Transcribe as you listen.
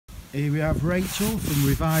Here we have Rachel from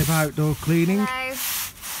Revive Outdoor Cleaning. Hello.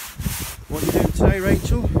 What are you doing today,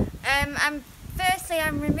 Rachel? Firstly,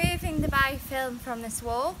 I'm removing the biofilm from this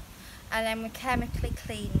wall, and then we're chemically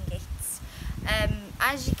cleaning it.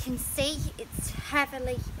 As you can see, it's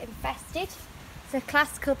heavily infested. It's a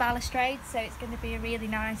classical balustrade, so it's going to be a really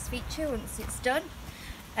nice feature once it's done.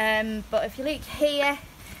 But if you look here,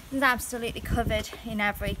 it's absolutely covered in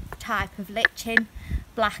every type of lichen,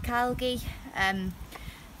 black algae.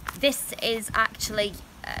 This is actually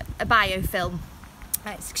a biofilm.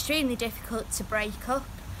 It's extremely difficult to break up,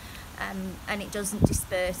 and it doesn't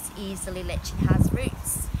disperse easily. Lichen has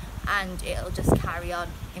roots and it'll just carry on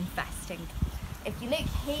infesting. If you look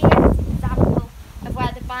here, it's an example of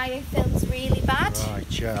where the biofilm's really bad.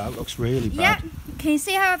 Right, yeah, that looks really bad. Yeah, can you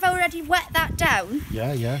see how I've already wet that down?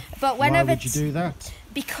 Yeah, yeah. But Why whenever would you do that?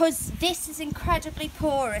 Because this is incredibly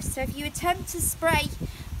porous, so if you attempt to spray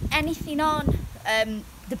anything on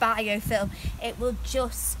the biofilm, it will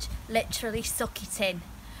just literally suck it in.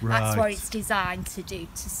 Right. That's what it's designed to do,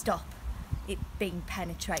 to stop it being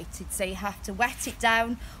penetrated. So you have to wet it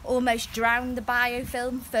down, almost drown the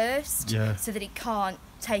biofilm first, Yeah. so that it can't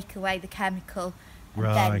take away the chemical, and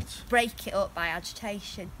then Right. break it up by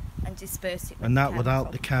agitation and disperse it with And the that would help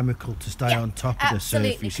chemical. the chemical to stay on top of the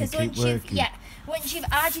Absolutely, surface and because keep working. once you've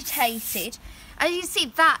agitated, as you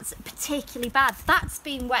see, that's particularly bad. That's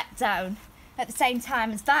been wet down at the same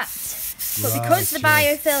time as that. But because the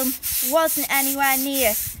Right, biofilm wasn't anywhere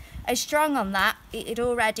near as strong on that, it had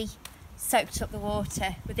already soaked up the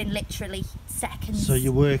water within literally seconds. So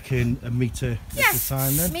you're working a metre at a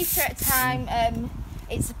time then? Metre at a time.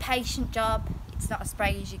 It's a patient job. It's not a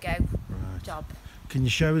spray as you go job. Can you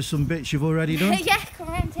show us some bits you've already done? Yeah, come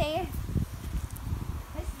around here.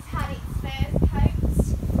 This has had its first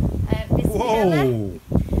coat. This filler. Whoa!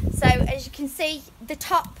 So as you can see, the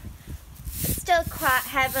top is still quite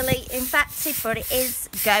heavily infected, but it is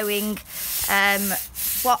going.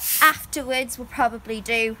 What afterwards we'll probably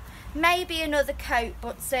do, maybe another coat,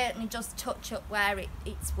 but certainly just touch up where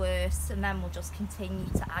it's worse, and then we'll just continue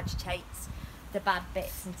to agitate the bad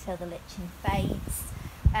bits until the lichen fades.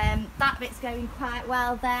 That bit's going quite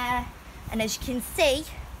well there, and as you can see,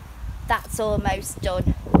 that's almost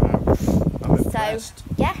done. Wow. I'm impressed. So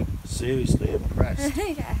yeah. Seriously impressed.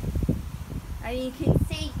 Yeah. And you can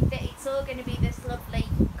see that it's all going to be this lovely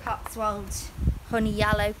Cotswold honey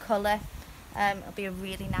yellow colour. It'll be a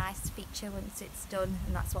really nice feature once it's done,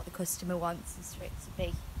 and that's what the customer wants, is for it to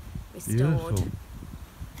be restored. Beautiful.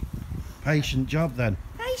 Patient job then.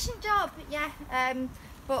 Patient job, yeah,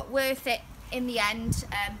 but worth it in the end.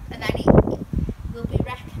 And then we'll be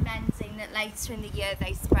recommending that later in the year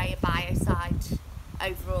they spray a biocide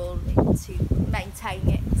overall to maintain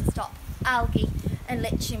it, to stop algae and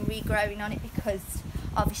lichen regrowing on it, because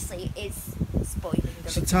obviously it is spoiling the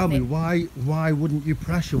So liquid tell me, bit. why wouldn't you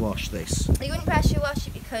pressure wash this? You wouldn't pressure wash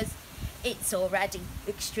it because it's already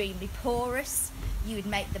extremely porous. You would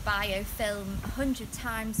make the biofilm 100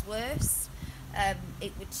 times worse.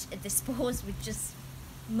 The spores would just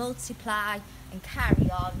multiply and carry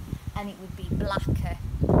on, and it would be blacker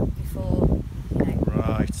before,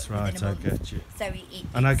 Right, within I a month. get you. So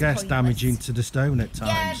And I it's guess pointless. damaging to the stone at Yeah,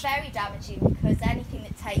 times. very damaging, because anything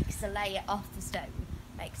that takes a layer off the stone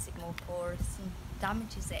makes it more porous and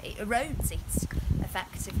damages it. It erodes it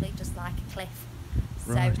effectively, just like a cliff.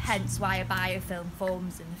 So Right. hence why a biofilm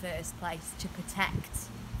forms in the first place, to protect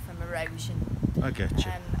from erosion. I get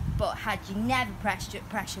you. But had you never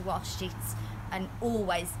pressure washed it and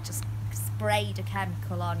always just sprayed a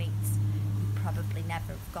chemical on it, you probably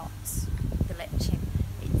never have got the lichen.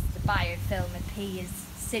 The biofilm appears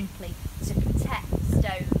simply to protect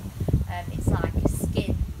stone. It's like a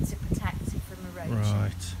skin to protect it from erosion.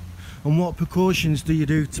 Right. And what precautions do you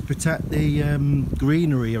do to protect the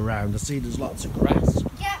greenery around? I see there's lots of grass.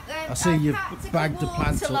 Yeah, I see you've practically bagged the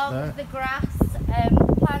plants up along there. the grass,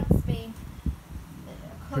 the plants being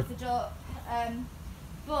covered up.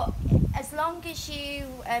 But as long as you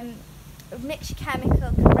mix your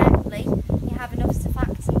chemical correctly, you have enough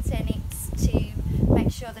surfactant in it to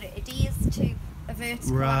make sure that it adheres to a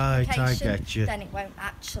vertical Right, I application, get you. then it won't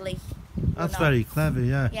actually. That's run off. very clever,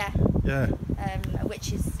 yeah. Yeah. Yeah.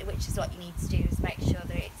 Which is what you need to do, is make sure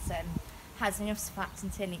that it has enough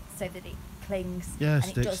surfactant in it so that it clings Yeah, and it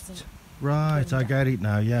sticks. doesn't. Right, I run get it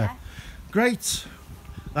now, yeah. Yeah. Great.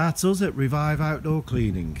 That's us at Revive Outdoor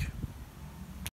Cleaning.